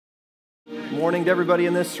Morning to everybody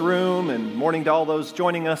in this room, and morning to all those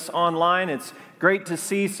joining us online. It's great to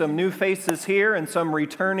see some new faces here and some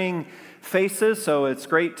returning faces, so it's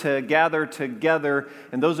great to gather together.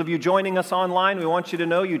 And those of you joining us online, we want you to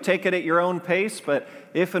know you take it at your own pace, but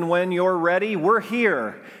if and when you're ready, we're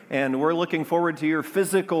here, and we're looking forward to your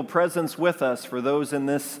physical presence with us for those in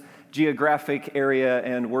this geographic area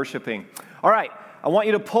and worshiping. All right. I want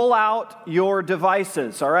you to pull out your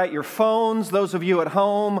devices, all right? Your phones, those of you at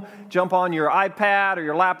home, jump on your iPad or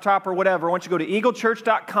your laptop or whatever. I want you to go to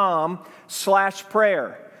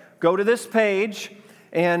eaglechurch.com/prayer. Go to this page,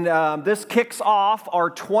 and this kicks off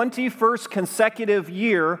our 21st consecutive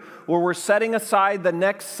year where we're setting aside the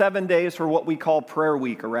next 7 days for what we call Prayer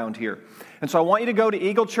Week around here. And so I want you to go to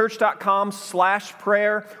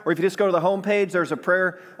eaglechurch.com/prayer, or if you just go to the homepage, there's a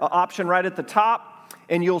prayer option right at the top.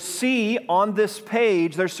 And you'll see on this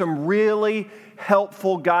page, there's some really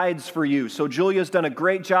helpful guides for you. So Julia's done a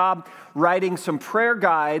great job writing some prayer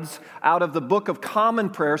guides out of the Book of Common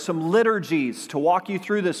Prayer, some liturgies to walk you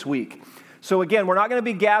through this week. So again, we're not going to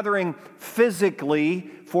be gathering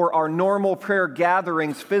physically for our normal prayer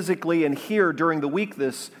gatherings physically and here during the week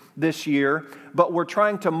this year, but we're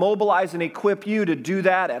trying to mobilize and equip you to do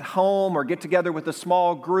that at home or get together with a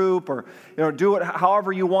small group or do it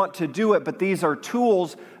however you want to do it, but these are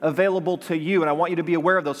tools available to you, and I want you to be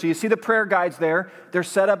aware of those. So you see the prayer guides there. They're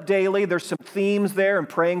set up daily. There's some themes there and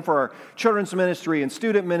praying for our children's ministry and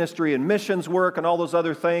student ministry and missions work and all those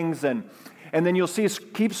other things, and then you'll see,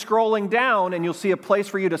 keep scrolling down, and you'll see a place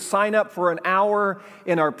for you to sign up for an hour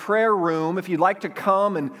in our prayer room. If you'd like to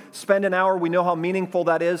come and spend an hour, we know how meaningful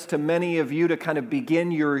that is to many of you to kind of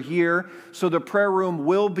begin your year. So the prayer room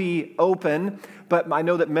will be open, but I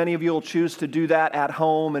know that many of you will choose to do that at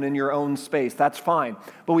home and in your own space. That's fine.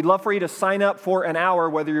 But we'd love for you to sign up for an hour,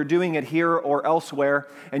 whether you're doing it here or elsewhere,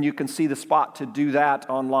 and you can see the spot to do that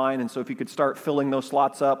online. And so if you could start filling those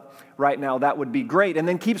slots up right now, that would be great. And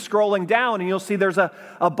then keep scrolling down, and you'll see there's a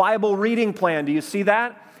Bible reading plan. Do you see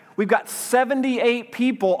that? We've got 78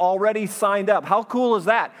 people already signed up. How cool is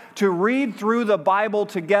that? To read through the Bible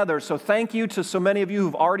together. So thank you to so many of you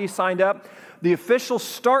who've already signed up. The official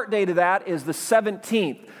start date of that is the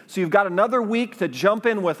 17th. So you've got another week to jump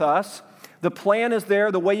in with us. The plan is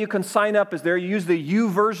there. The way you can sign up is there. You use the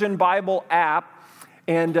YouVersion Bible app.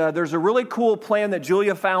 And there's a really cool plan that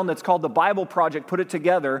Julia found that's called the Bible Project, put it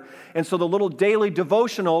together. And so the little daily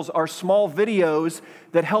devotionals are small videos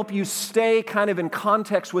that help you stay kind of in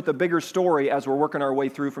context with the bigger story as we're working our way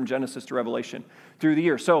through from Genesis to Revelation through the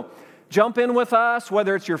year. So jump in with us,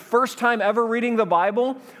 whether it's your first time ever reading the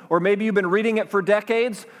Bible, or maybe you've been reading it for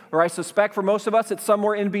decades, or I suspect for most of us it's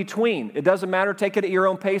somewhere in between. It doesn't matter. Take it at your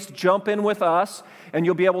own pace. Jump in with us, and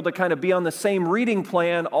you'll be able to kind of be on the same reading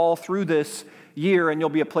plan all through this year, and you'll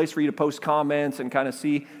be a place for you to post comments and kind of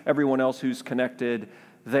see everyone else who's connected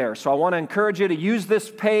there. So I want to encourage you to use this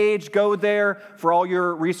page, go there for all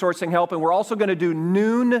your resourcing help, and we're also going to do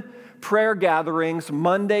noon prayer gatherings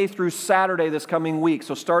Monday through Saturday this coming week.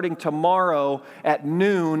 So starting tomorrow at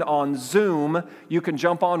noon on Zoom, you can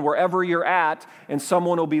jump on wherever you're at, and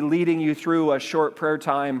someone will be leading you through a short prayer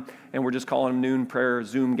time, and we're just calling them noon prayer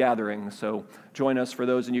Zoom gatherings. So join us for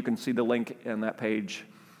those, and you can see the link in that page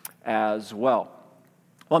as well.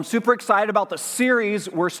 Well, I'm super excited about the series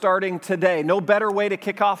we're starting today. No better way to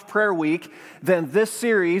kick off Prayer Week than this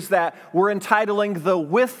series that we're entitling the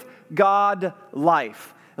With God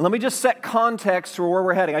Life. And let me just set context for where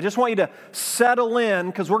we're heading. I just want you to settle in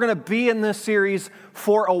because we're going to be in this series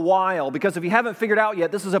for a while. Because if you haven't figured out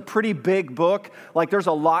yet, this is a pretty big book. Like there's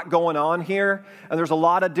a lot going on here. And there's a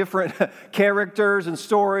lot of different characters and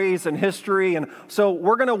stories and history. And so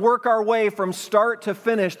we're going to work our way from start to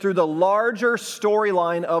finish through the larger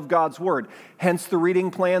storyline of God's Word. Hence the reading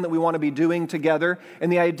plan that we want to be doing together.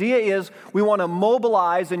 And the idea is we want to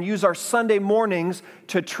mobilize and use our Sunday mornings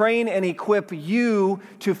to train and equip you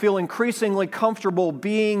to feel increasingly comfortable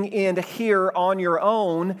being in here on your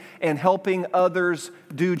own and helping others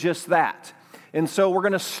do just that. And so we're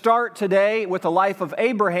going to start today with the life of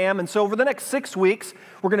Abraham. And so over the next 6 weeks,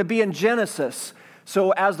 we're going to be in Genesis.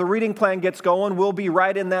 So as the reading plan gets going, we'll be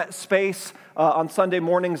right in that space on Sunday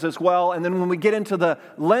mornings as well. And then when we get into the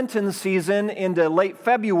Lenten season, into late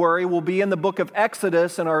February, we'll be in the book of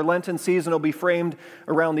Exodus, and our Lenten season will be framed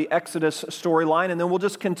around the Exodus storyline. And then we'll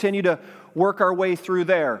just continue to work our way through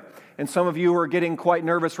there. And some of you are getting quite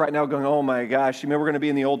nervous right now going, oh my gosh, you mean we're going to be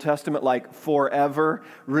in the Old Testament like forever?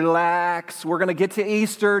 Relax. We're going to get to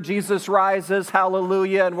Easter. Jesus rises.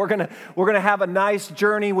 Hallelujah. And we're going to have a nice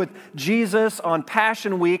journey with Jesus on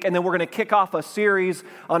Passion Week. And then we're going to kick off a series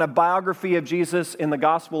on a biography of Jesus in the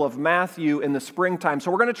Gospel of Matthew in the springtime. So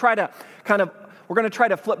we're going to try to We're going to try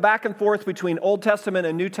to flip back and forth between Old Testament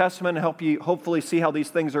and New Testament and help you hopefully see how these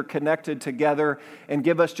things are connected together and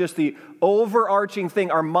give us just the overarching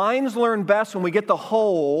thing. Our minds learn best when we get the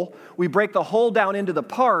whole. We break the whole down into the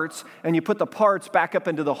parts, and you put the parts back up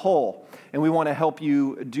into the whole. And we want to help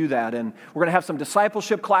you do that. And we're going to have some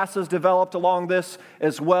discipleship classes developed along this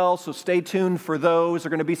as well, so stay tuned for those. There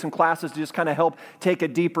are going to be some classes to just kind of help take a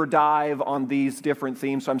deeper dive on these different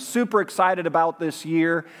themes. So I'm super excited about this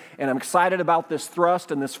year, and I'm excited about this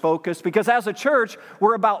thrust and this focus, because as a church,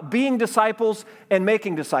 we're about being disciples and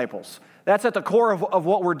making disciples. That's at the core of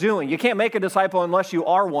what we're doing. You can't make a disciple unless you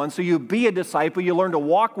are one. So you be a disciple, you learn to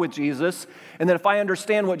walk with Jesus. And then if I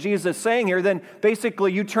understand what Jesus is saying here, then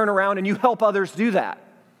basically you turn around and you help others do that.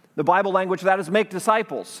 The Bible language of that is make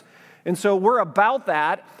disciples. And so we're about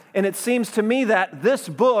that. And it seems to me that this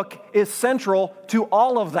book is central to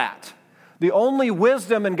all of that. The only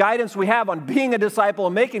wisdom and guidance we have on being a disciple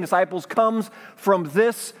and making disciples comes from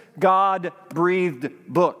this God-breathed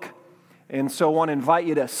book. And so I want to invite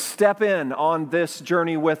you to step in on this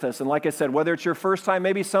journey with us. And like I said, whether it's your first time,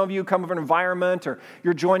 maybe some of you come from an environment or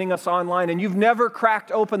you're joining us online and you've never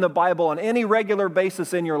cracked open the Bible on any regular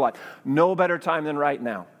basis in your life, no better time than right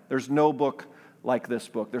now. There's no book like this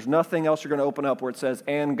book. There's nothing else you're going to open up where it says,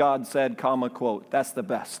 and God said, comma, quote. That's the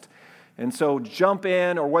best. And so jump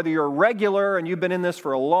in, or whether you're a regular and you've been in this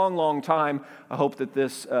for a long, long time, I hope that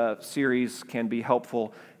this series can be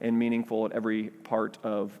helpful and meaningful at every part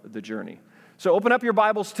of the journey. So open up your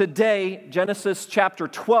Bibles today. Genesis chapter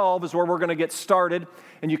 12 is where we're going to get started.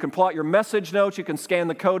 And you can pull out your message notes. You can scan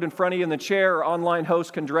the code in front of you in the chair, or online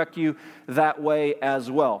host can direct you that way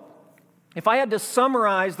as well. If I had to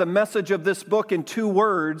summarize the message of this book in 2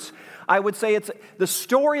 words, I would say it's the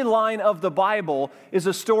storyline of the Bible is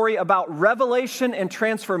a story about revelation and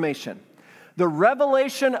transformation. The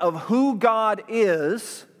revelation of who God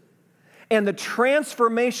is and the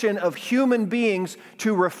transformation of human beings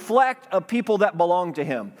to reflect a people that belong to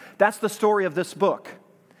Him. That's the story of this book.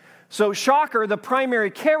 So, shocker, the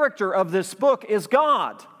primary character of this book is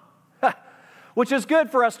God. Which is good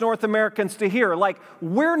for us North Americans to hear. Like,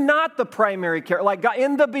 we're not the primary character. Like, God,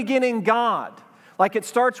 in the beginning, God. Like, it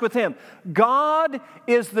starts with Him. God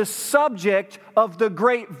is the subject of the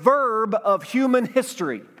great verb of human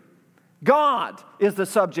history. God is the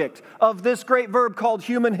subject of this great verb called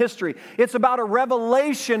human history. It's about a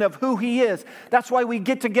revelation of who He is. That's why we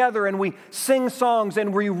get together and we sing songs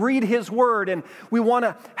and we read His Word, and we want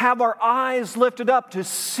to have our eyes lifted up to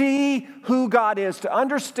see who God is, to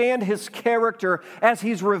understand His character as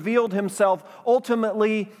He's revealed Himself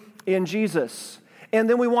ultimately in Jesus. And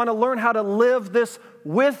then we want to learn how to live this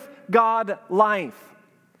with God life.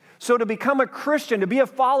 So to become a Christian, to be a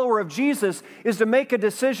follower of Jesus, is to make a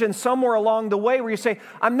decision somewhere along the way where you say,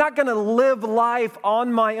 I'm not going to live life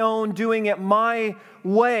on my own, doing it my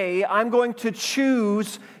way. I'm going to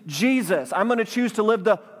choose Jesus. I'm going to choose to live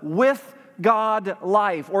the with God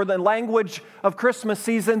life, or the language of Christmas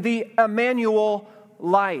season, the Emmanuel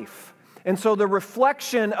life. And so the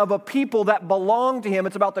reflection of a people that belong to Him,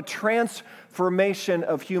 it's about the transformation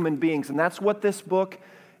of human beings. And that's what this book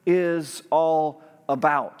is all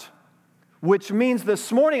about. Which means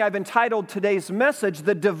this morning I've entitled today's message,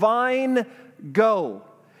 The Divine Go.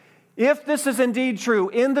 If this is indeed true,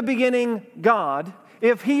 in the beginning God,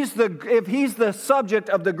 if He's the subject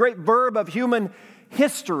of the great verb of human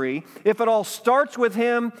history, if it all starts with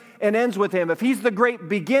Him and ends with Him, if He's the great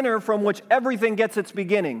beginner from which everything gets its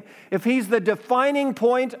beginning, if He's the defining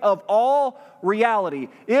point of all reality,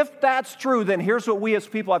 if that's true, then here's what we as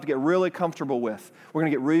people have to get really comfortable with. We're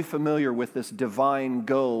going to get really familiar with this divine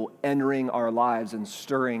go entering our lives and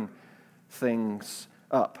stirring things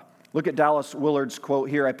up. Look at Dallas Willard's quote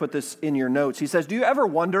here. I put this in your notes. He says, do you ever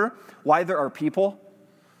wonder why there are people?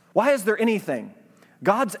 Why is there anything?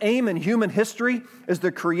 God's aim in human history is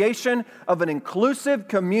the creation of an inclusive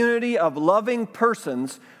community of loving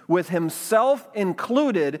persons with Himself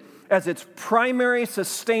included as its primary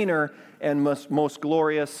sustainer and most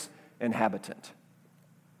glorious inhabitant.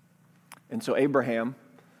 And so Abraham,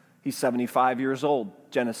 he's 75 years old,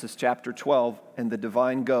 Genesis chapter 12, and the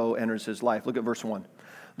divine go enters his life. Look at verse 1.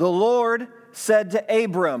 The Lord said to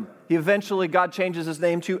Abram, God changes his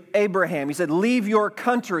name to Abraham. He said, leave your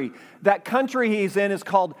country. That country he's in is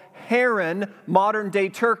called Haran, modern-day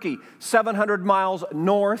Turkey, 700 miles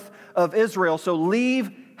north of Israel. So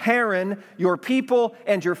leave Haran, your people,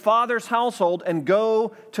 and your father's household, and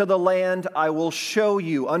go to the land I will show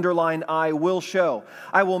you. Underline, I will show.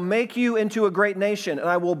 I will make you into a great nation, and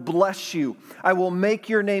I will bless you. I will make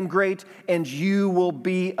your name great, and you will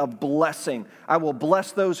be a blessing. I will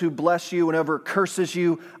bless those who bless you, and whoever curses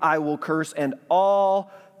you, I will curse, and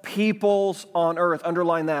all peoples on earth,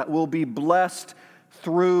 underline that, will be blessed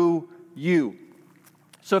through you.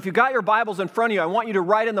 So if you've got your Bibles in front of you, I want you to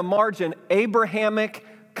write in the margin, Abrahamic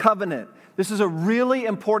covenant. This is a really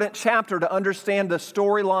important chapter to understand the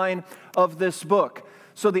storyline of this book.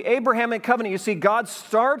 So the Abrahamic covenant, you see, God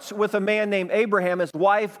starts with a man named Abraham, his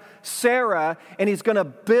wife Sarah, and he's going to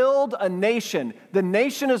build a nation. The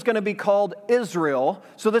nation is going to be called Israel.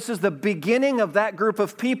 So this is the beginning of that group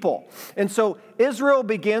of people. And so Israel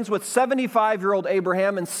begins with 75-year-old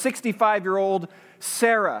Abraham and 65-year-old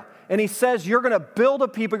Sarah. And he says, you're going to build a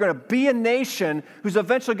people, you're going to be a nation who's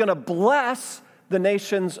eventually going to bless the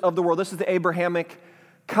nations of the world. This is the Abrahamic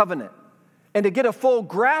covenant. And to get a full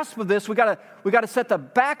grasp of this, we got to set the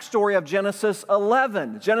backstory of Genesis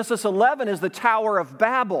 11. Genesis 11 is the Tower of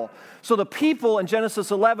Babel. So the people in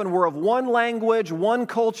Genesis 11 were of one language, one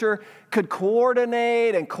culture, could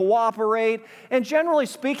coordinate and cooperate. And generally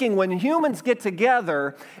speaking, when humans get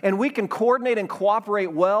together and we can coordinate and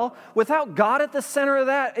cooperate well, without God at the center of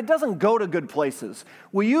that, it doesn't go to good places.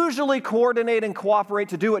 We usually coordinate and cooperate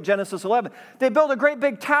to do what Genesis 11. They built a great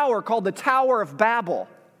big tower called the Tower of Babel.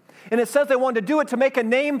 And it says they wanted to do it to make a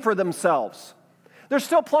name for themselves. There's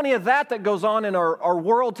still plenty of that goes on in our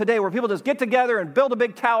world today where people just get together and build a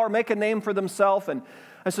big tower, make a name for themselves. And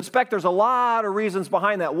I suspect there's a lot of reasons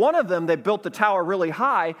behind that. One of them, they built the tower really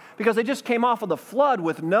high because they just came off of the flood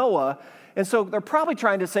with Noah. And so they're probably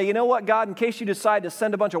trying to say, you know what, God, in case you decide to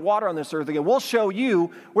send a bunch of water on this earth again, we'll show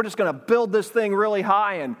you. We're just going to build this thing really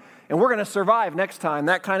high and we're going to survive next time.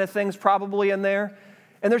 That kind of thing's probably in there.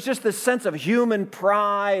 And there's just this sense of human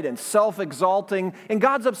pride and self-exalting, and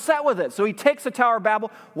God's upset with it. So he takes the Tower of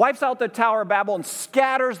Babel, wipes out the Tower of Babel, and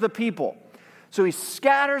scatters the people. So he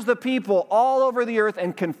scatters the people all over the earth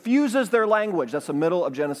and confuses their language. That's the middle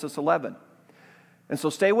of Genesis 11. And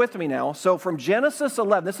so stay with me now. So from Genesis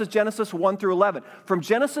 11, this is Genesis 1 through 11. From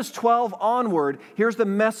Genesis 12 onward, here's the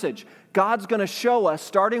message. God's going to show us,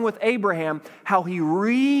 starting with Abraham, how he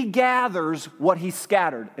regathers what he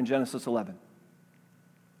scattered in Genesis 11.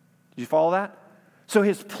 Did you follow that? So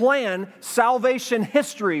his plan, salvation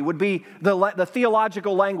history, would be the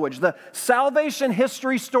theological language. The salvation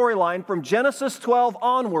history storyline from Genesis 12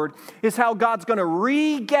 onward is how God's going to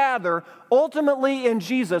regather, ultimately in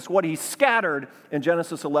Jesus, what he scattered in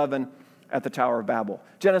Genesis 11 at the Tower of Babel.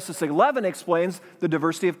 Genesis 11 explains the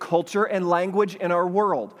diversity of culture and language in our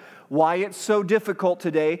world, why it's so difficult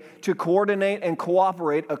today to coordinate and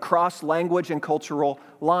cooperate across language and cultural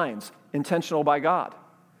lines, intentional by God.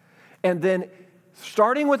 And then,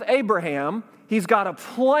 starting with Abraham, he's got a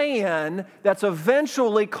plan that's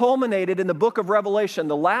eventually culminated in the book of Revelation.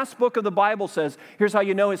 The last book of the Bible says, here's how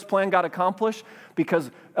you know his plan got accomplished, because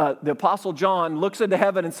the Apostle John looks into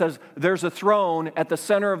heaven and says, there's a throne. At the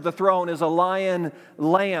center of the throne is a lion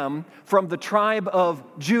lamb from the tribe of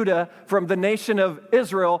Judah, from the nation of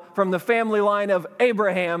Israel, from the family line of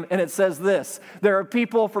Abraham. And it says this, there are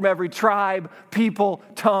people from every tribe, people,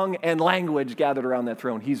 tongue, and language gathered around that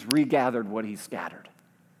throne. He's regathered what he scattered.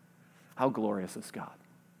 How glorious is God.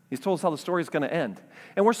 He's told us how the story is going to end.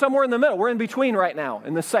 And we're somewhere in the middle. We're in between right now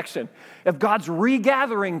in this section of God's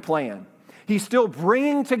regathering plan. He's still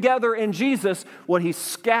bringing together in Jesus what he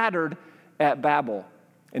scattered at Babel.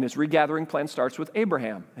 And his regathering plan starts with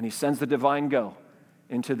Abraham. And he sends the divine go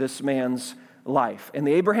into this man's life. And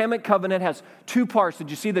the Abrahamic covenant has two parts. Did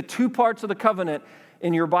you see the two parts of the covenant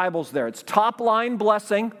in your Bibles there? It's top line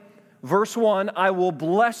blessing. Verse 1, I will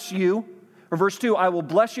bless you. Or verse 2, I will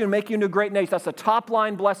bless you and make you into a great nation. That's the top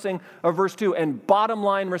line blessing of verse 2. And bottom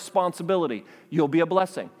line responsibility. You'll be a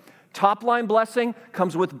blessing. Top line blessing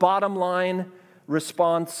comes with bottom line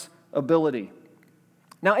responsibility.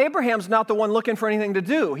 Now, Abraham's not the one looking for anything to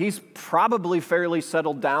do. He's probably fairly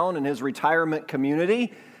settled down in his retirement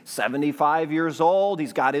community, 75 years old.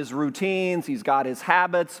 He's got his routines. He's got his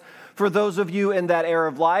habits. For those of you in that era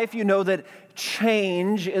of life, you know that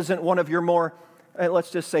change isn't one of your more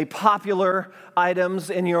let's just say popular items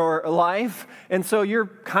in your life. And so you're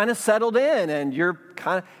kind of settled in and you're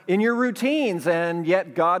kind of in your routines, and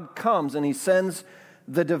yet God comes and he sends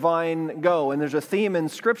the divine go. And there's a theme in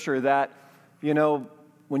Scripture that, you know,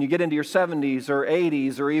 when you get into your 70s or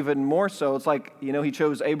 80s or even more so, it's like, you know, he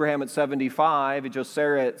chose Abraham at 75, he chose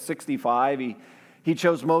Sarah at 65, he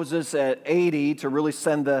chose Moses at 80 to really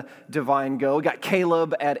send the divine go. He got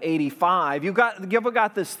Caleb at 85. You've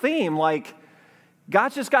got this theme like,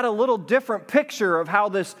 God's just got a little different picture of how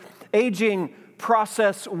this aging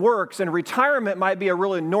process works. And retirement might be a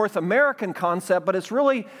really North American concept, but it's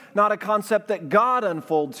really not a concept that God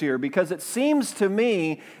unfolds here, because it seems to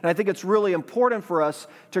me, and I think it's really important for us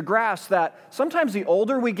to grasp, that sometimes the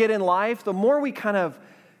older we get in life, the more we kind of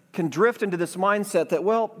can drift into this mindset that,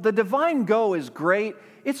 well, the Divine Go is great.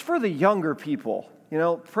 It's for the younger people.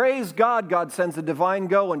 Praise God, God sends a Divine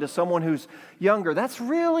Go into someone who's younger. That's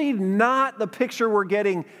really not the picture we're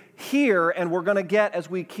getting here and we're going to get as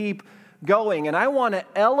we keep going. And I want to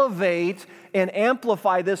elevate and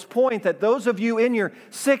amplify this point that those of you in your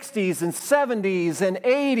 60s and 70s and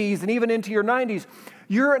 80s and even into your 90s,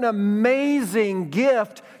 you're an amazing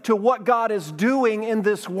gift to what God is doing in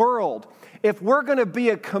this world. If we're going to be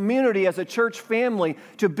a community as a church family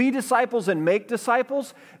to be disciples and make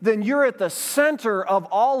disciples, then you're at the center of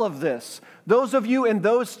all of this. Those of you in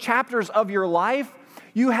those chapters of your life,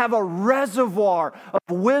 you have a reservoir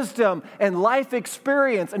of wisdom and life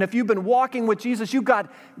experience. And if you've been walking with Jesus, you've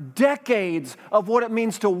got decades of what it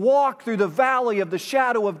means to walk through the valley of the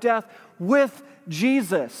shadow of death with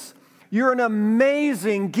Jesus. You're an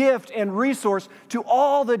amazing gift and resource to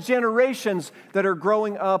all the generations that are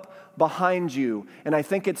growing up behind you. And I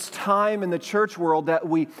think it's time in the church world that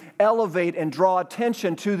we elevate and draw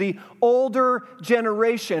attention to the older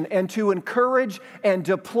generation and to encourage and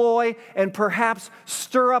deploy and perhaps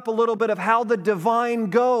stir up a little bit of how the Divine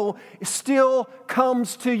Go still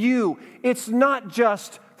comes to you. It's not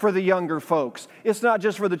just for the younger folks. It's not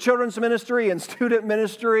just for the children's ministry and student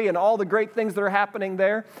ministry and all the great things that are happening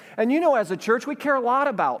there. And as a church, we care a lot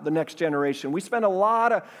about the next generation. We spend a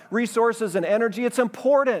lot of resources and energy. It's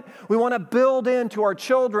important. We want to build into our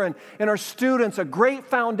children and our students a great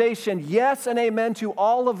foundation. Yes and amen to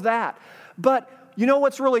all of that. But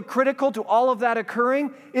what's really critical to all of that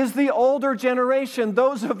occurring is the older generation.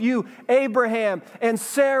 Those of you, Abraham and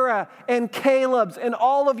Sarah and Caleb's and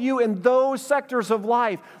all of you in those sectors of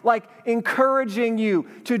life, like encouraging you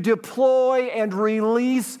to deploy and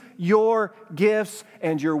release your gifts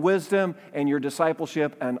and your wisdom and your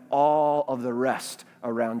discipleship and all of the rest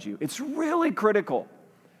around you. It's really critical.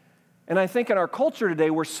 And I think in our culture today,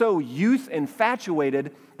 we're so youth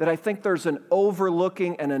infatuated that I think there's an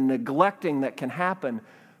overlooking and a neglecting that can happen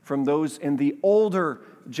from those in the older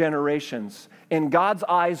generations. In God's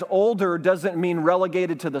eyes, older doesn't mean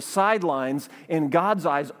relegated to the sidelines. In God's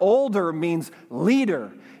eyes, older means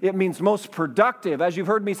leader. It means most productive. As you've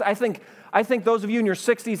heard me say, I think those of you in your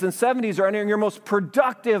 60s and 70s are entering your most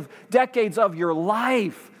productive decades of your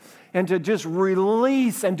life. And to just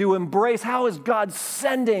release and to embrace, how is God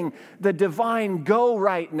sending the Divine Go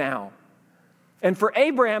right now? And for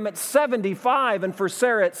Abraham at 75 and for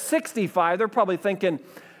Sarah at 65, they're probably thinking,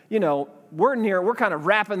 we're kind of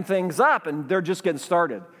wrapping things up and they're just getting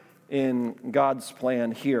started in God's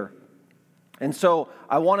plan here. And so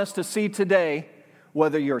I want us to see today,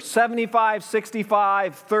 whether you're 75,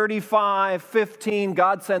 65, 35, 15,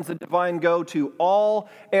 God sends the Divine Go to all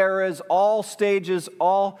eras, all stages,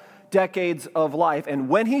 all decades of life. And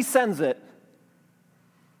when He sends it,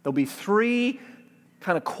 there'll be three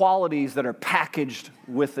kind of qualities that are packaged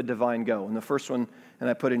with the Divine Go. And the first one, and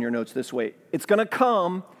I put in your notes this way, it's going to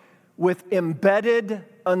come with embedded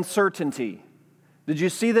uncertainty. Did you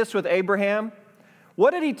see this with Abraham?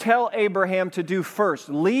 What did He tell Abraham to do first?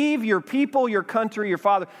 Leave your people, your country, your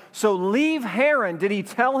father. So leave Haran. Did He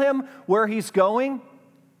tell him where he's going?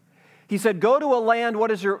 He said, go to a land, what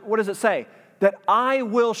does it say? That I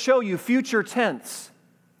will show you, future tense.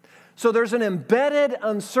 So there's an embedded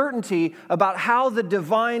uncertainty about how the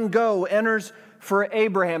Divine Go enters for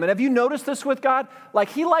Abraham. And have you noticed this with God? Like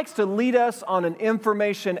He likes to lead us on an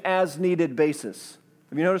information as needed basis.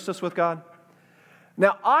 Have you noticed this with God?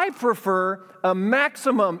 Now, I prefer a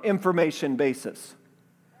maximum information basis.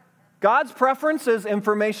 God's preference is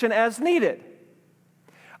information as needed.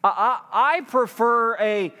 I prefer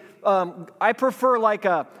like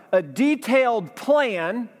a detailed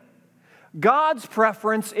plan. God's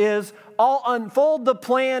preference is I'll unfold the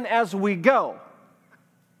plan as we go.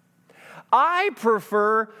 I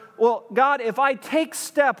prefer, God, if I take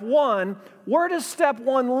step one, where does step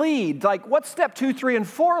one lead? Like, what's step 2, 3, and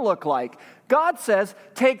 4 look like? God says,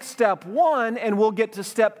 take step one and we'll get to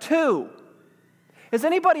step 2. Has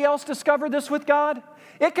anybody else discovered this with God?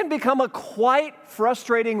 It can become a quite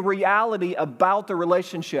frustrating reality about the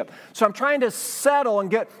relationship. So I'm trying to settle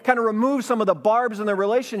and remove some of the barbs in the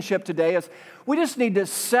relationship today. As we just need to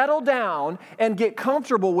settle down and get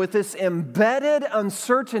comfortable with this embedded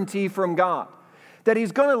uncertainty from God. That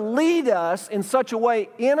He's going to lead us in such a way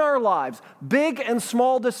in our lives, big and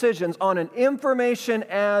small decisions, on an information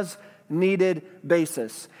as needed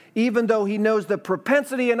basis. Even though He knows the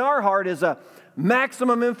propensity in our heart is a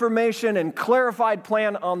maximum information and clarified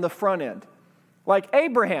plan on the front end. Like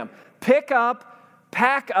Abraham, pick up,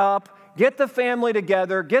 pack up, get the family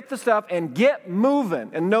together, get the stuff, and get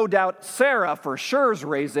moving. And no doubt Sarah for sure is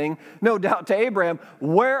raising, no doubt to Abraham,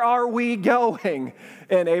 where are we going?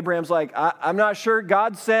 And Abraham's like, I'm not sure.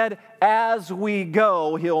 God said, as we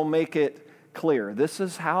go, he'll make it clear. This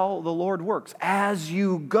is how the Lord works. As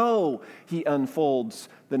you go, he unfolds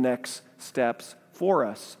the next steps for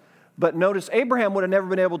us. But notice Abraham would have never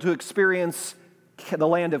been able to experience the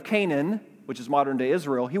land of Canaan, which is modern-day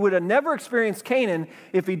Israel. He would have never experienced Canaan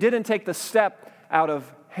if he didn't take the step out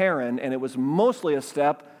of Haran, and it was mostly a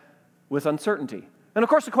step with uncertainty. And of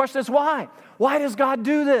course the question is why? Why does God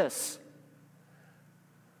do this?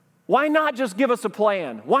 Why not just give us a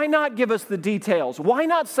plan? Why not give us the details? Why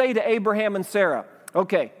not say to Abraham and Sarah,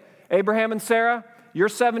 okay, Abraham and Sarah, you're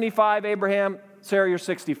 75, Abraham, Sarah, you're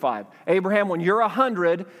 65. Abraham, when you're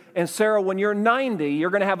 100, and Sarah, when you're 90, you're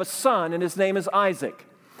going to have a son, and his name is Isaac.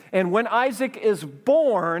 And when Isaac is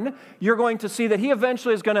born, you're going to see that he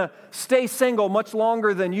eventually is going to stay single much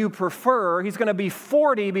longer than you prefer. He's going to be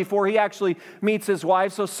 40 before he actually meets his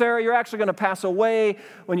wife. So Sarah, you're actually going to pass away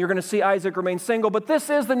when you're going to see Isaac remain single. But this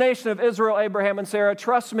is the nation of Israel, Abraham and Sarah.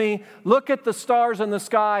 Trust me, look at the stars in the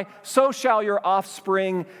sky. So shall your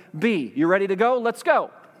offspring be. You ready to go? Let's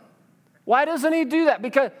go. Why doesn't he do that?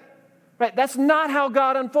 Because right, that's not how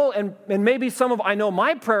God unfolds. And maybe I know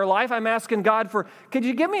my prayer life, I'm asking God for, could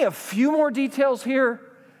you give me a few more details here?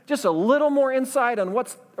 Just a little more insight on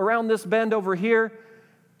what's around this bend over here.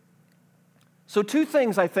 So 2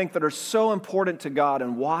 things I think that are so important to God,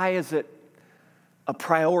 and why is it a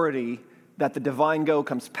priority that the divine go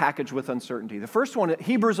comes packaged with uncertainty. The first one,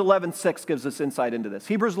 Hebrews 11:6 gives us insight into this.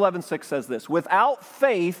 Hebrews 11:6 says this, without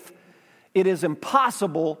faith, it is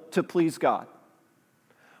impossible to please God.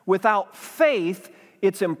 Without faith,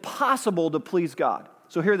 it's impossible to please God.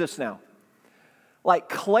 So hear this now. Like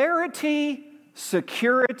clarity,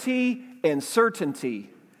 security, and certainty,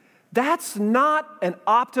 that's not an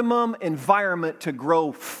optimum environment to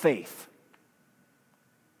grow faith.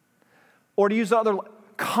 Or to use other,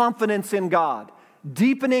 confidence in God,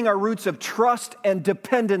 deepening our roots of trust and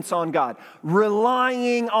dependence on God,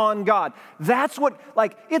 relying on God. That's what,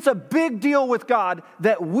 it's a big deal with God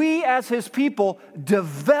that we as His people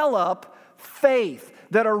develop faith,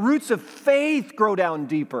 that our roots of faith grow down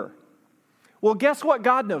deeper. Well, guess what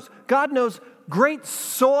God knows? God knows great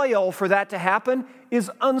soil for that to happen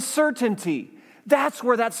is uncertainty. That's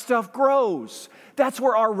where that stuff grows. That's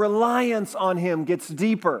where our reliance on Him gets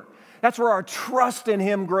deeper. That's where our trust in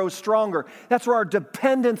Him grows stronger. That's where our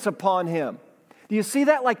dependence upon Him. Do you see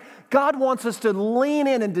that? God wants us to lean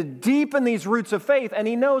in and to deepen these roots of faith, and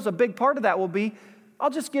He knows a big part of that will be, I'll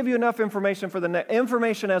just give you enough information for the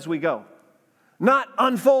information as we go. Not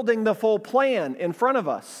unfolding the full plan in front of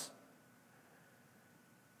us.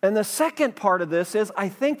 And the second part of this is,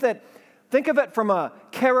 think of it from a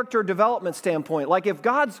character development standpoint. Like if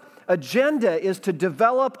God's agenda is to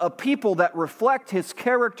develop a people that reflect His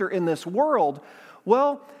character in this world,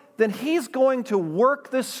 well, then He's going to work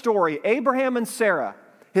this story. Abraham and Sarah,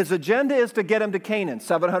 His agenda is to get them to Canaan,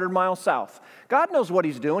 700 miles south. God knows what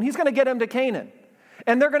He's doing. He's going to get them to Canaan.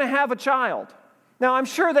 And they're going to have a child. Now, I'm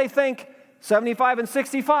sure they think 75 and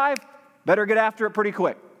 65, better get after it pretty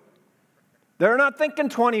quick. They're not thinking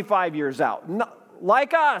 25 years out.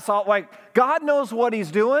 Like us, God knows what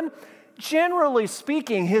He's doing. Generally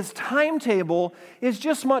speaking, His timetable is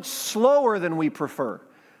just much slower than we prefer.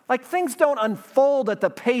 Things don't unfold at the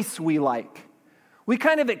pace we like. We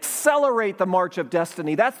kind of accelerate the march of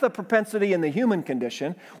destiny. That's the propensity in the human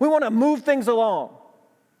condition. We want to move things along.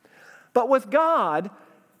 But with God,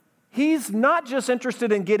 He's not just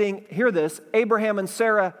interested in getting, hear this, Abraham and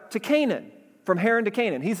Sarah to Canaan, from Haran to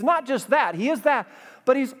Canaan. He's not just that. He is that.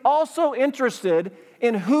 But He's also interested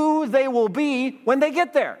in who they will be when they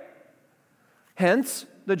get there. Hence,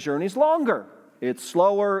 the journey's longer. It's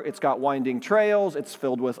slower, it's got winding trails, it's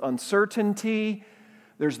filled with uncertainty.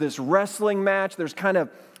 There's this wrestling match. There's kind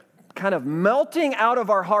of melting out of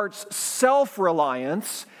our hearts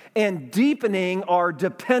self-reliance and deepening our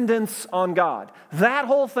dependence on God. That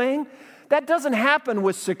whole thing, that doesn't happen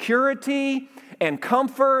with security and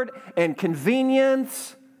comfort and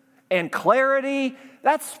convenience and clarity.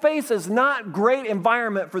 That space is not great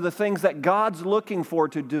environment for the things that God's looking for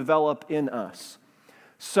to develop in us.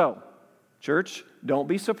 So, church, don't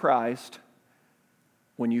be surprised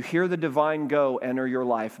when you hear the divine go enter your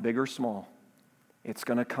life, big or small. It's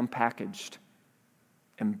going to come packaged,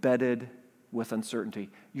 embedded with uncertainty.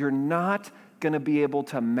 You're not going to be able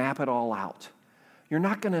to map it all out. You're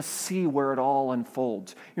not going to see where it all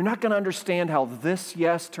unfolds. You're not going to understand how this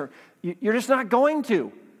you're just not going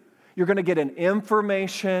to. You're going to get an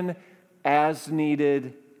information as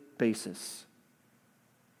needed basis.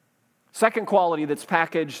 Second quality that's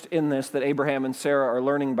packaged in this that Abraham and Sarah are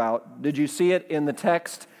learning about, did you see it in the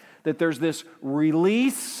text? That there's this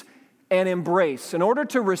release and embrace. In order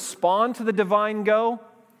to respond to the divine go,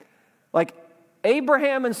 like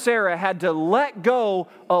Abraham and Sarah had to let go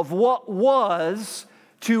of what was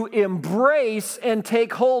to embrace and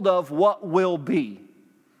take hold of what will be.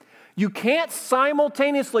 You can't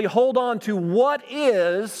simultaneously hold on to what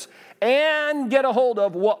is and get a hold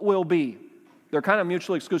of what will be. They're kind of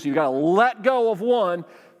mutually exclusive. You've got to let go of one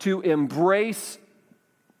to embrace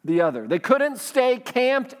the other. They couldn't stay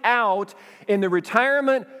camped out in the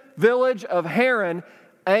retirement village of Haran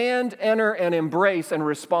and enter and embrace and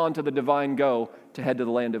respond to the divine go to head to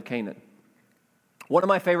the land of Canaan. One of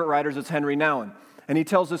my favorite writers is Henry Nouwen, and he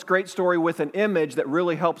tells this great story with an image that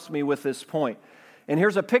really helps me with this point. And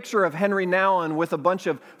here's a picture of Henry Nouwen with a bunch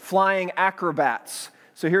of flying acrobats.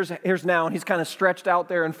 So here's Nouwen. He's kind of stretched out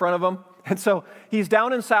there in front of him. And so he's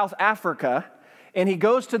down in South Africa, and he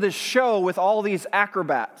goes to this show with all these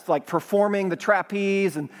acrobats, like performing the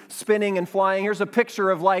trapeze and spinning and flying. Here's a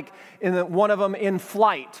picture of like one of them in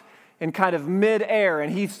flight and kind of mid-air,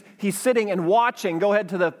 and he's sitting and watching. Go ahead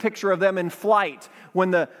to the picture of them in flight.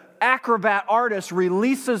 When the acrobat artist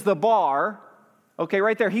releases the bar, okay,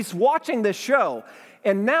 right there, he's watching this show.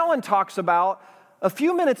 And Nouwen talks about a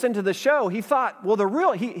few minutes into the show, he thought,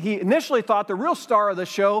 well, he initially thought the real star of the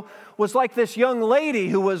show was like this young lady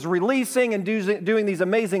who was releasing and doing these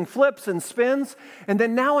amazing flips and spins. And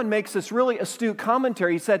then Nouwen makes this really astute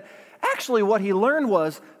commentary. He said, actually, what he learned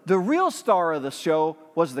was the real star of the show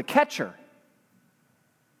was the catcher.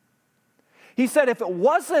 He said if it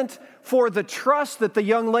wasn't for the trust that the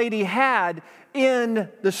young lady had in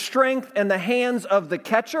the strength and the hands of the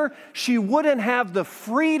catcher, she wouldn't have the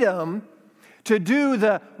freedom to do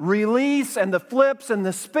the release and the flips and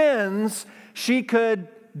the spins. She could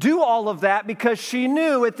do all of that because she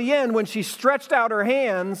knew at the end when she stretched out her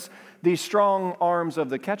hands, these strong arms of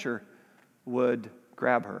the catcher would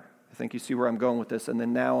grab her. I think you see where I'm going with this. And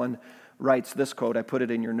then Nouwen writes this quote. I put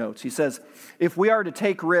it in your notes. He says, if we are to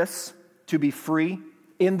take risks to be free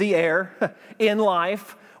in the air, in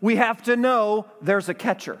life, we have to know there's a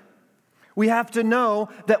catcher. We have to know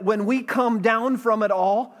that when we come down from it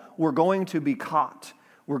all, we're going to be caught.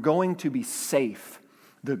 We're going to be safe.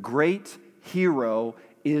 The great hero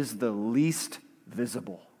is the least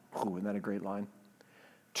visible. Ooh, isn't that a great line?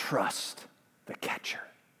 Trust the catcher.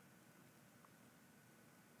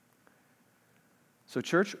 So,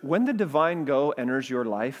 church, when the divine go enters your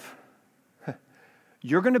life,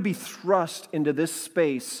 you're going to be thrust into this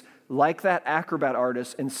space like that acrobat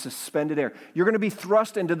artist in suspended air. You're going to be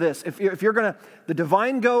thrust into this. If you're going to, the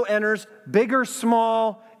divine go enters, big or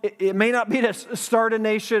small. It may not be to start a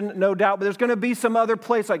nation, no doubt, but there's going to be some other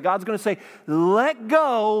place like God's going to say, let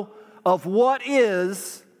go of what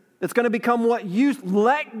is. It's going to become what you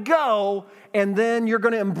let go, and then you're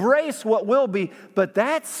going to embrace what will be. But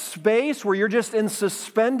that space where you're just in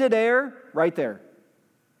suspended air, right there.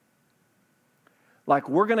 Like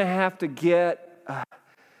we're going to have to get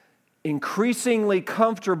increasingly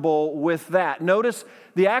comfortable with that. Notice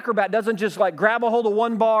the acrobat doesn't just like grab a hold of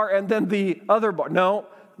one bar and then the other bar. No,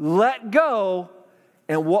 let go,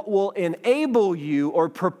 and what will enable you or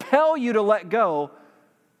propel you to let go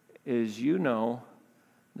is the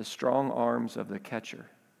strong arms of the catcher.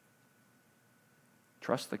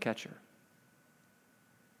 Trust the catcher.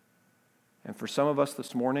 And for some of us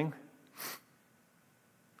this morning,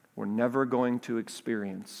 we're never going to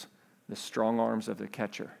experience the strong arms of the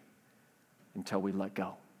catcher until we let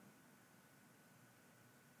go.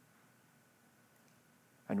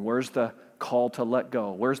 And where's the call to let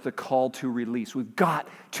go? Where's the call to release? We've got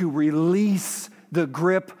to release the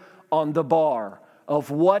grip on the bar of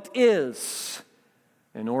what is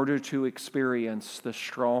in order to experience the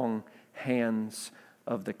strong hands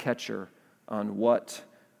of the catcher on what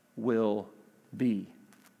will be.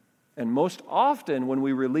 And most often when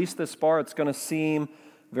we release this bar, it's going to seem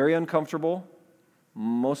very uncomfortable,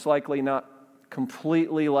 most likely not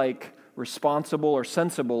completely like responsible or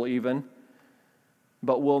sensible even,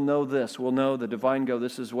 but we'll know this. We'll know the divine go,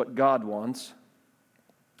 this is what God wants.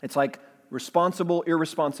 It's like responsible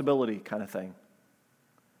irresponsibility kind of thing.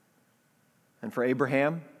 And for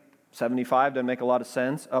Abraham, 75 doesn't make a lot of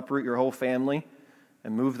sense. Uproot your whole family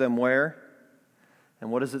and move them where?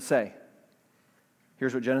 And what does it say?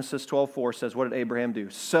 Here's what Genesis 12:4 says. What did Abraham do?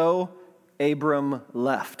 So Abram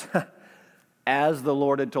left, as the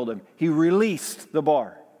Lord had told him. He released the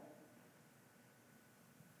bar.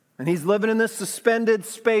 And he's living in this suspended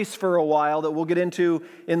space for a while that we'll get into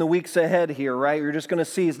in the weeks ahead here, right? You're just going to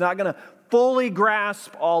see he's not going to fully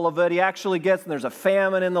grasp all of it. He actually gets, and there's a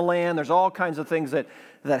famine in the land. There's all kinds of things that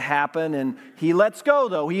happen. And he lets go,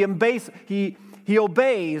 though. He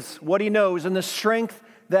obeys what he knows and the strength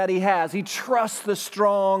that he has. He trusts the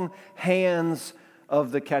strong hands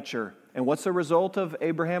of the catcher. And what's the result of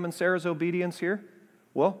Abraham and Sarah's obedience here?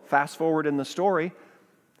 Well, fast forward in the story.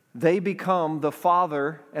 They become the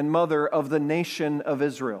father and mother of the nation of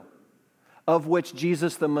Israel, of which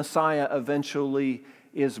Jesus the Messiah eventually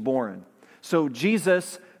is born. So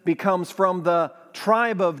Jesus becomes from the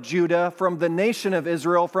tribe of Judah, from the nation of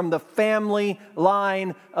Israel, from the family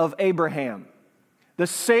line of Abraham. The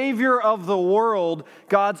Savior of the world,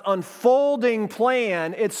 God's unfolding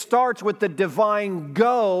plan, it starts with the divine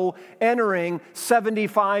go entering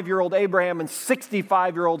 75-year-old Abraham and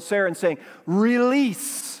 65-year-old Sarah and saying,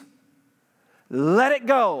 release, let it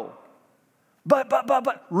go,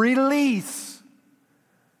 but release,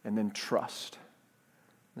 and then trust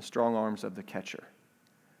the strong arms of the catcher.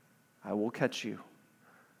 I will catch you,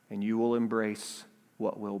 and you will embrace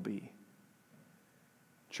what will be.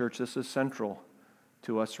 Church, this is central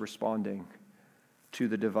to us responding to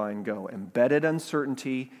the divine go. Embedded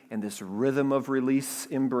uncertainty and this rhythm of release,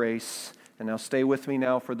 embrace. And now stay with me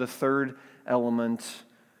now for the third element,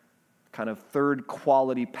 kind of third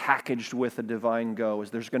quality packaged with a divine go, is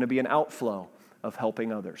there's going to be an outflow of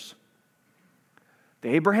helping others. The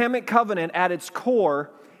Abrahamic covenant at its core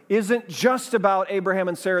isn't just about Abraham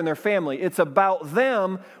and Sarah and their family. It's about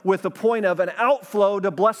them with the point of an outflow to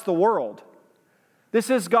bless the world. This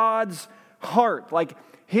is God's heart. Like,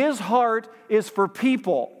 his heart is for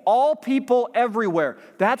people, all people everywhere.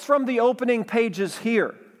 That's from the opening pages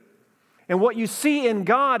here. And what you see in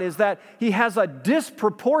God is that he has a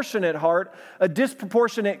disproportionate heart, a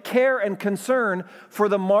disproportionate care and concern for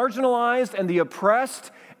the marginalized and the oppressed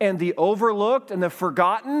and the overlooked and the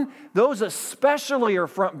forgotten. Those especially are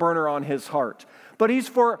front burner on his heart. But he's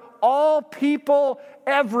for all people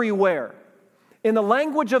everywhere. In the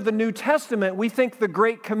language of the New Testament, we think the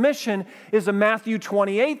Great Commission is a Matthew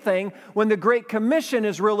 28 thing, when the Great Commission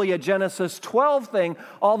is really a Genesis 12 thing,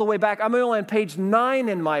 all the way back. I'm only on page 9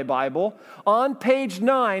 in my Bible. On page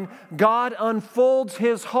 9, God unfolds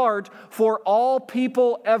his heart for all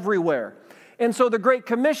people everywhere. And so the Great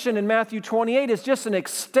Commission in Matthew 28 is just an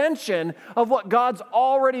extension of what God's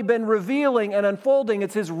already been revealing and unfolding.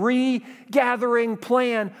 It's his regathering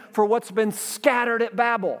plan for what's been scattered at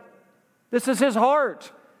Babel. This is his heart.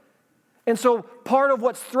 And so part of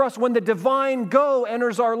what's thrust, when the divine go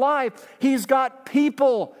enters our life, he's got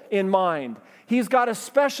people in mind. He's got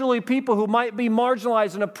especially people who might be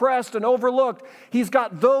marginalized and oppressed and overlooked. He's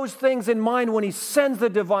got those things in mind when he sends the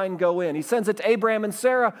divine go in. He sends it to Abraham and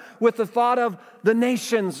Sarah with the thought of the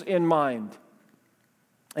nations in mind.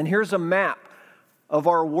 And here's a map of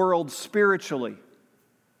our world spiritually.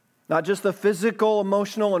 Not just the physical,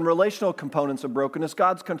 emotional, and relational components of brokenness.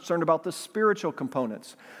 God's concerned about the spiritual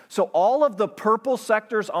components. So all of the purple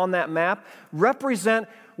sectors on that map represent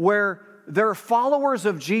where there are followers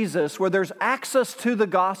of Jesus, where there's access to the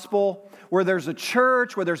gospel, where there's a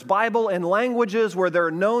church, where there's Bible and languages, where there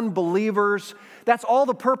are known believers. That's all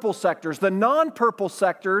the purple sectors. The non-purple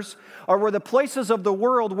sectors are where the places of the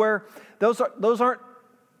world where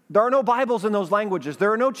there are no Bibles in those languages.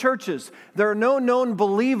 There are no churches. There are no known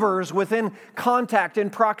believers within contact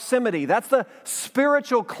and proximity. That's the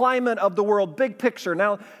spiritual climate of the world, big picture.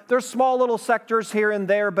 Now, there's small little sectors here and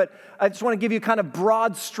there, but I just want to give you kind of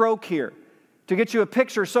broad stroke here to get you a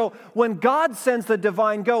picture. So when God sends the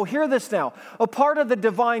divine go, hear this now. A part of the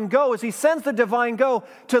divine go is he sends the divine go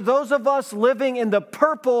to those of us living in the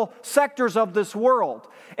purple sectors of this world.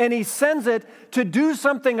 And he sends it to do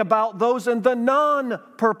something about those in the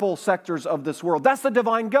non-purple sectors of this world. That's the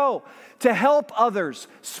divine go. To help others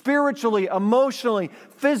spiritually, emotionally,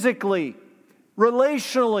 physically,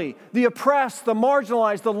 relationally, the oppressed, the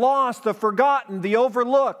marginalized, the lost, the forgotten, the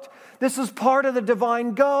overlooked. This is part of the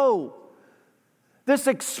divine go. This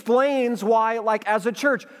explains why, like as a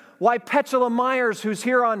church, why Petula Myers, who's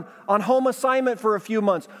here on home assignment for a few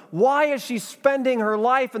months, why is she spending her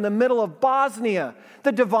life in the middle of Bosnia?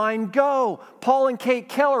 The divine go. Paul and Kate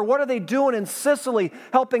Keller, what are they doing in Sicily,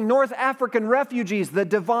 helping North African refugees? The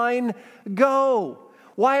divine go.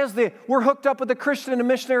 Why is we're hooked up with the Christian and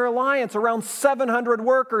Missionary Alliance, around 700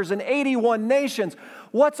 workers in 81 nations.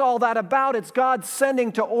 What's all that about? It's God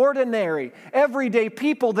sending to ordinary, everyday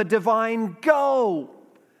people the divine go.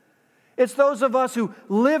 It's those of us who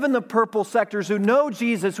live in the purple sectors, who know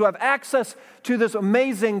Jesus, who have access to this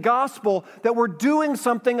amazing gospel, that we're doing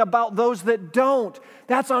something about those that don't.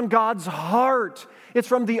 That's on God's heart. It's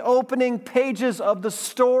from the opening pages of the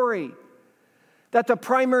story. That the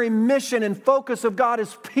primary mission and focus of God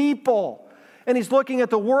is people. And he's looking at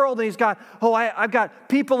the world and he's got, I've got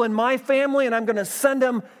people in my family and I'm going to send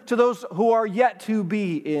them to those who are yet to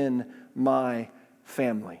be in my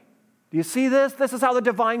family. Do you see this? This is how the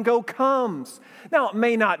divine go comes. Now, it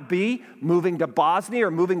may not be moving to Bosnia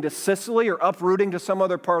or moving to Sicily or uprooting to some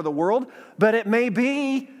other part of the world, but it may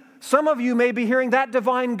be. Some of you may be hearing that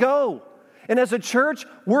divine go. And as a church,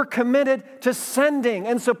 we're committed to sending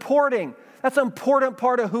and supporting. That's an important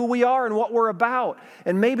part of who we are and what we're about.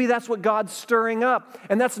 And maybe that's what God's stirring up.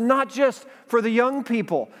 And that's not just for the young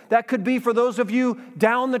people. That could be for those of you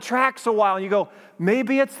down the tracks a while. And you go,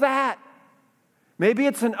 maybe it's that. Maybe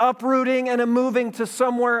it's an uprooting and a moving to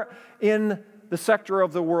somewhere in the sector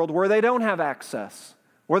of the world where they don't have access,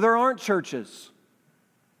 where there aren't churches.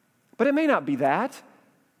 But it may not be that.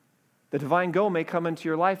 The divine go may come into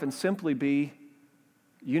your life and simply be,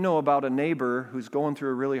 you know about a neighbor who's going through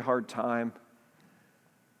a really hard time,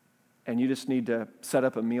 and you just need to set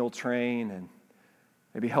up a meal train and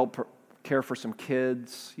maybe help care for some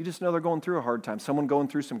kids. You just know they're going through a hard time. Someone going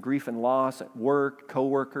through some grief and loss at work,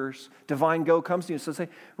 coworkers. Divine go comes to you and says, hey,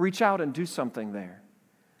 reach out and do something there.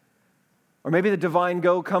 Or maybe the divine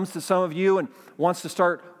go comes to some of you and wants to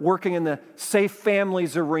start working in the safe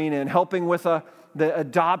families arena and helping with the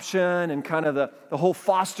adoption and kind of the whole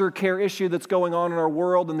foster care issue that's going on in our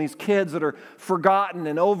world, and these kids that are forgotten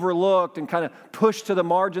and overlooked and kind of pushed to the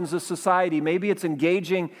margins of society. Maybe it's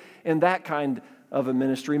engaging in that kind of a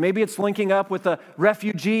ministry. Maybe it's linking up with the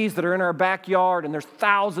refugees that are in our backyard, and there's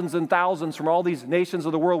thousands and thousands from all these nations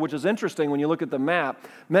of the world, which is interesting when you look at the map.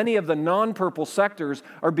 Many of the non-purple sectors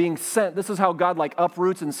are being sent. This is how God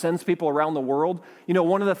uproots and sends people around the world. You know,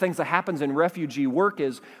 one of the things that happens in refugee work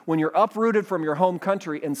is when you're uprooted from your home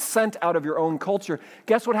country and sent out of your own culture,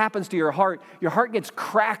 guess what happens to your heart? Your heart gets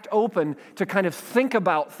cracked open to kind of think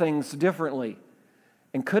about things differently.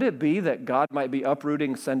 And could it be that God might be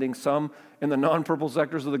uprooting, sending some in the non-purple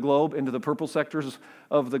sectors of the globe into the purple sectors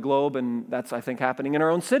of the globe? And that's, I think, happening in our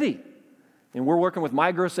own city. And we're working with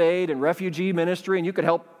Migros Aid and refugee ministry, and you could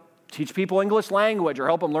help teach people English language or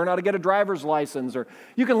help them learn how to get a driver's license. Or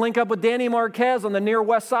you can link up with Danny Marquez on the near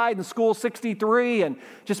west side in School 63 and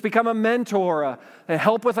just become a mentor and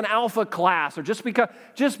help with an alpha class, or just be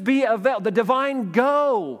the divine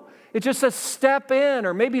go. It just says step in.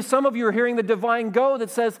 Or maybe some of you are hearing the divine go that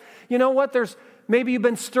says, you know what, maybe you've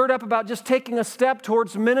been stirred up about just taking a step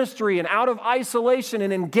towards ministry and out of isolation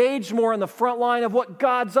and engage more on the front line of what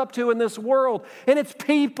God's up to in this world. And it's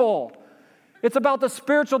people. It's about the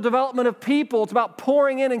spiritual development of people. It's about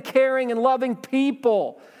pouring in and caring and loving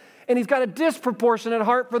people. And he's got a disproportionate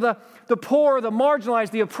heart for the poor, the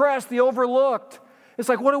marginalized, the oppressed, the overlooked. It's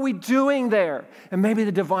like, what are we doing there? And maybe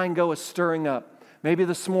the divine go is stirring up. Maybe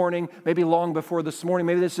this morning, maybe long before this morning,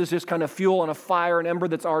 maybe this is just kind of fuel on a fire, an ember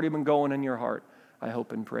that's already been going in your heart. I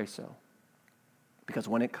hope and pray so. Because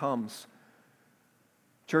when it comes,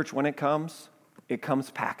 church, when it comes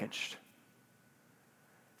packaged.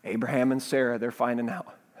 Abraham and Sarah, they're finding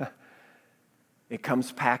out. It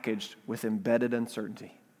comes packaged with embedded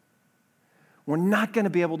uncertainty. We're not going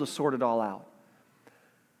to be able to sort it all out.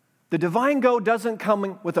 The divine go doesn't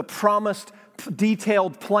come with a promised,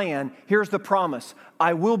 detailed plan. Here's the promise: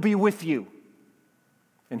 I will be with you.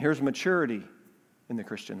 And here's maturity in the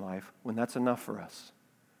Christian life when that's enough for us.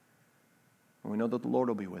 And we know that the Lord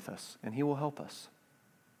will be with us and He will help us.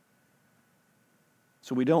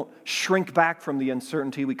 So we don't shrink back from the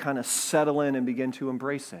uncertainty. We kind of settle in and begin to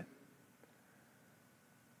embrace it.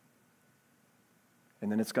 And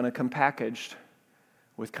then it's going to come packaged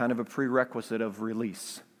with kind of a prerequisite of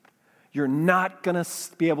release. You're not going to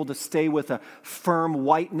be able to stay with a firm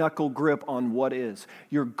white-knuckle grip on what is.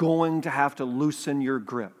 You're going to have to loosen your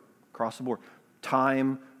grip across the board.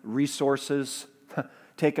 Time, resources,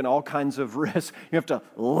 taking all kinds of risks. You have to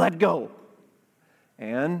let go.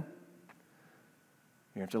 And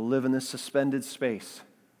you have to live in this suspended space.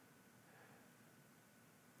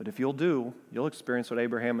 But if you'll experience what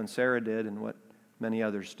Abraham and Sarah did and what many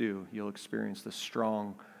others do. You'll experience the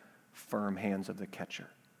strong, firm hands of the catcher.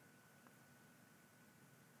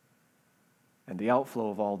 And the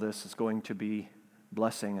outflow of all this is going to be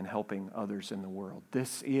blessing and helping others in the world.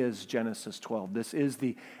 This is Genesis 12. This is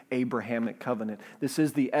the Abrahamic covenant. This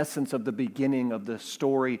is the essence of the beginning of the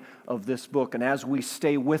story of this book. And as we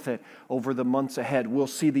stay with it over the months ahead, we'll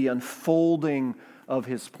see the unfolding of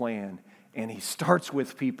his plan. And he starts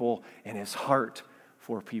with people and his heart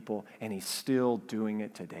for people, and he's still doing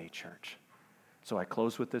it today, church. So I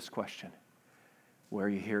close with this question. Where are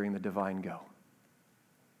you hearing the divine go?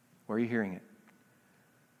 Where are you hearing it?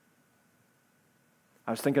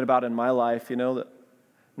 I was thinking about in my life, in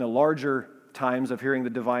the larger times of hearing the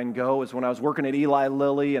divine go is when I was working at Eli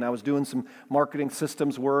Lilly and I was doing some marketing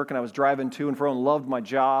systems work and I was driving to and fro and loved my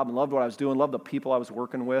job and loved what I was doing, loved the people I was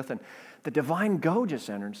working with. And the divine go just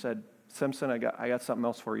entered and said, Simpson, I got something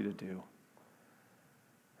else for you to do.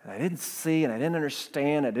 And I didn't see and I didn't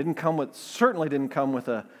understand. It certainly didn't come with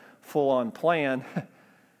a full-on plan.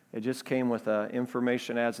 It just came with an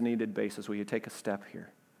information as needed basis. Will you take a step here?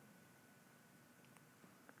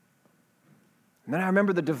 And then I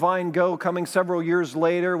remember the divine go coming several years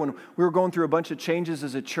later when we were going through a bunch of changes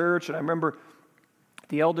as a church. And I remember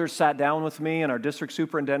the elders sat down with me and our district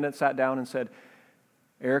superintendent sat down and said,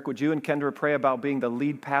 Eric, would you and Kendra pray about being the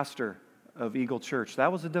lead pastor of Eagle Church?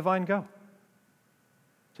 That was a divine go.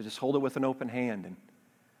 To just hold it with an open hand and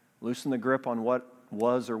loosen the grip on what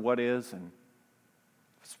was or what is and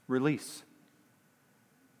release.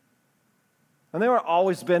 And there have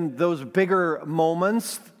always been those bigger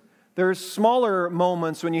moments. There's smaller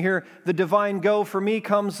moments when you hear the divine go. For me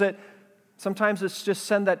comes that sometimes it's just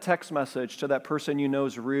send that text message to that person you know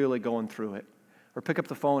is really going through it. Or pick up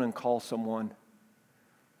the phone and call someone.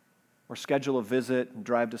 Or schedule a visit and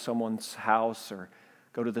drive to someone's house or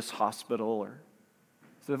go to this hospital. Or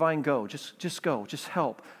it's the divine go. Just go. Just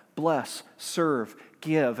help. Bless. Serve.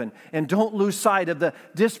 Give. And don't lose sight of the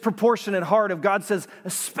disproportionate heart of God says,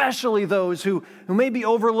 especially those who may be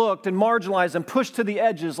overlooked and marginalized and pushed to the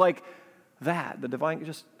edges like that. The divine,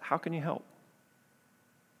 just how can you help?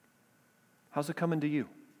 How's it coming to you?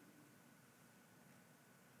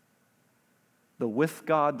 The with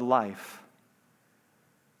God life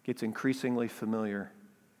gets increasingly familiar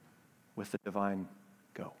with the divine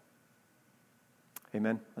go.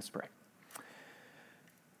 Amen? Let's pray.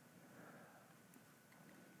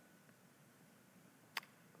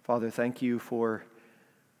 Father, thank you for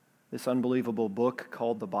this unbelievable book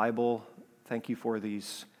called the Bible. Thank you for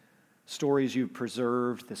these stories you've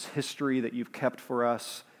preserved, this history that you've kept for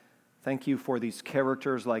us. Thank you for these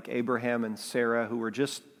characters like Abraham and Sarah who were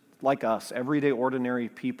just like us, everyday ordinary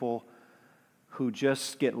people who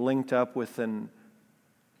just get linked up with an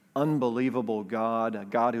unbelievable God, a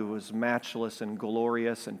God who was matchless and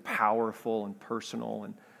glorious and powerful and personal.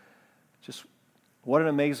 And just what an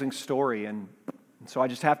amazing story. And so I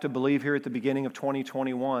just have to believe here at the beginning of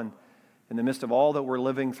 2021, in the midst of all that we're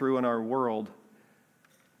living through in our world,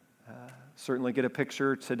 certainly get a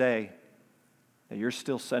picture today that you're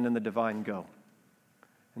still sending the divine go.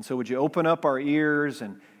 And so would you open up our ears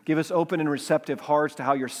and give us open and receptive hearts to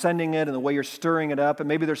how you're sending it and the way you're stirring it up. And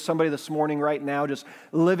maybe there's somebody this morning right now just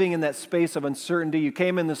living in that space of uncertainty. You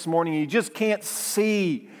came in this morning and you just can't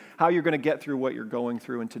see how you're going to get through what you're going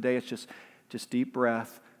through. And today it's just deep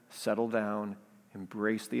breath, settle down,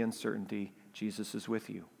 embrace the uncertainty. Jesus is with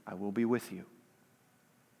you. I will be with you.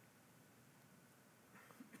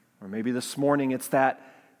 Or maybe this morning it's that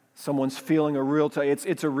someone's feeling a real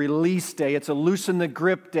it's a release day. It's a loosen the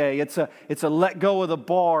grip day. It's a let go of the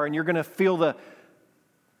bar, and you're going to feel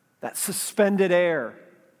that suspended air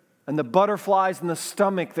and the butterflies in the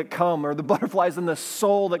stomach that come, or the butterflies in the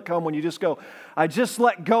soul that come when you just go, I just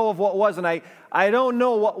let go of what was, and I don't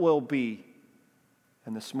know what will be.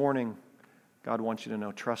 And this morning, God wants you to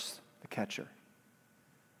know, trust the catcher.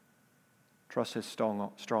 Trust his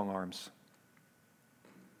strong arms.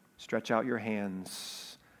 Stretch out your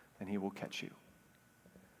hands, and he will catch you.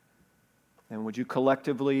 And would you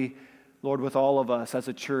collectively, Lord, with all of us as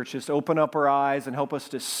a church, just open up our eyes and help us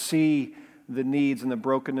to see the needs and the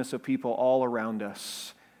brokenness of people all around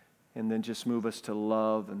us, and then just move us to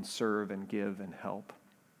love and serve and give and help.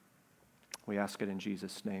 We ask it in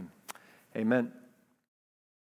Jesus' name. Amen.